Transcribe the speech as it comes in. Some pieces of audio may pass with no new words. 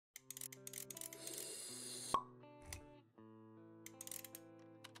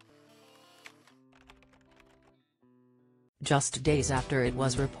Just days after it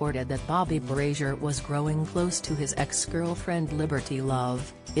was reported that Bobby Brazier was growing close to his ex-girlfriend Liberty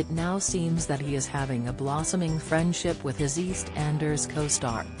Love, it now seems that he is having a blossoming friendship with his EastEnders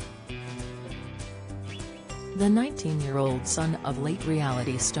co-star. The 19-year-old son of late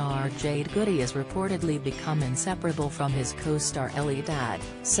reality star Jade Goody has reportedly become inseparable from his co-star Ellie Dad,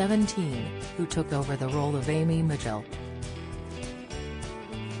 17, who took over the role of Amy Mitchell.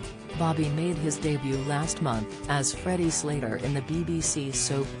 Bobby made his debut last month as Freddie Slater in the BBC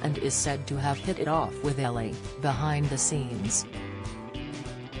soap and is said to have hit it off with Ellie, behind the scenes.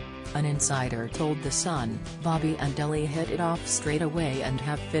 An insider told The Sun, Bobby and Ellie hit it off straight away and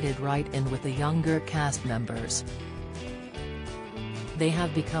have fitted right in with the younger cast members. They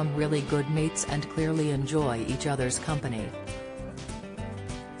have become really good mates and clearly enjoy each other's company.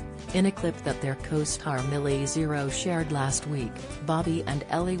 In a clip that their co-star Millie Zero shared last week, Bobby and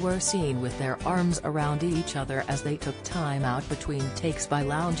Ellie were seen with their arms around each other as they took time out between takes by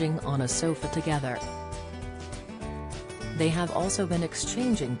lounging on a sofa together. They have also been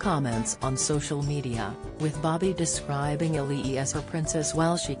exchanging comments on social media, with Bobby describing Ellie as her princess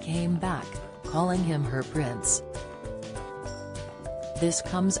while she came back, calling him her prince. This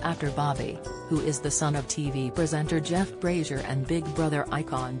comes after Bobby, who is the son of TV presenter Jeff Brazier and Big Brother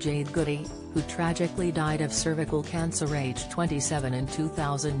icon Jade Goody, who tragically died of cervical cancer aged 27 in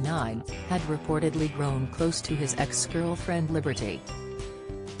 2009, had reportedly grown close to his ex-girlfriend Liberty.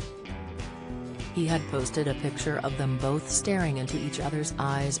 He had posted a picture of them both staring into each other's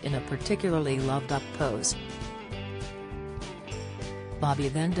eyes in a particularly loved-up pose. Bobby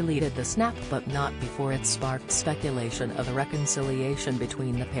then deleted the snap, but not before it sparked speculation of a reconciliation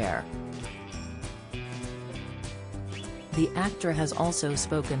between the pair. The actor has also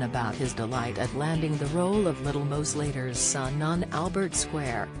spoken about his delight at landing the role of Little Mo Slater's son on Albert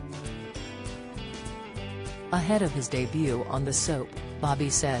Square. Ahead of his debut on the soap,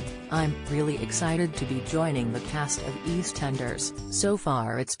 Bobby said, "I'm really excited to be joining the cast of EastEnders, so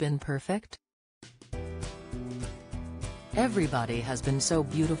far it's been perfect. Everybody has been so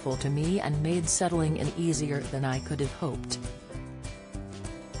beautiful to me and made settling in easier than I could have hoped.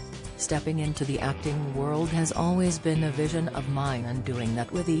 Stepping into the acting world has always been a vision of mine, and doing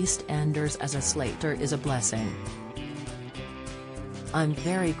that with EastEnders as a Slater is a blessing. I'm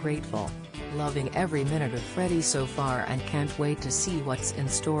very grateful, loving every minute of Freddie so far and can't wait to see what's in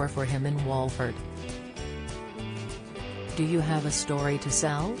store for him in Walford. Do you have a story to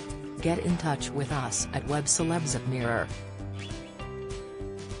sell? Get in touch with us at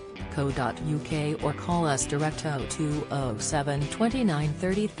webcelebs@mirror.co.uk or call us direct 0207 29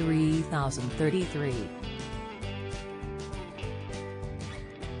 33 033.